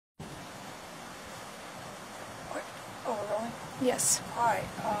Yes. Alright,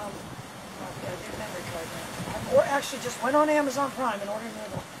 okay, I did memory card now. Or actually just went on Amazon Prime and ordered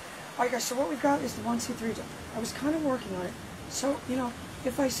another one. Alright guys, so what we've got is the 1, 2, 3. I was kind of working on it. So, you know,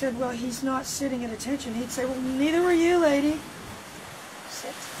 if I said, well, he's not sitting at attention, he'd say, well, neither were you, lady.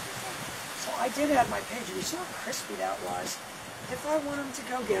 Sit. So I did have my pager. You see how crispy that was? If I want him to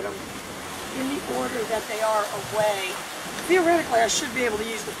go get them in the order that they are away, theoretically I should be able to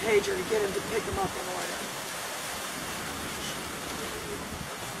use the pager to get him to pick them up in order.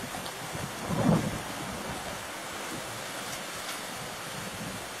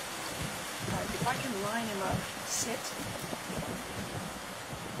 Alright, if I can line him up, sit,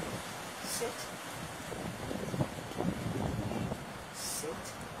 sit, sit.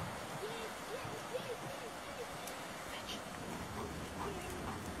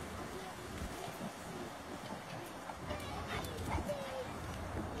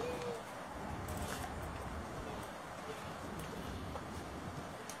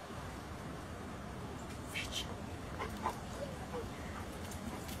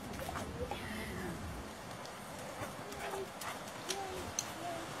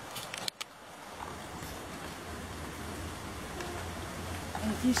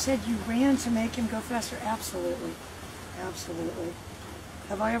 And if you said you ran to make him go faster, absolutely. Absolutely.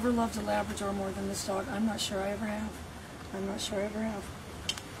 Have I ever loved a Labrador more than this dog? I'm not sure I ever have. I'm not sure I ever have.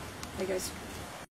 Hey guys.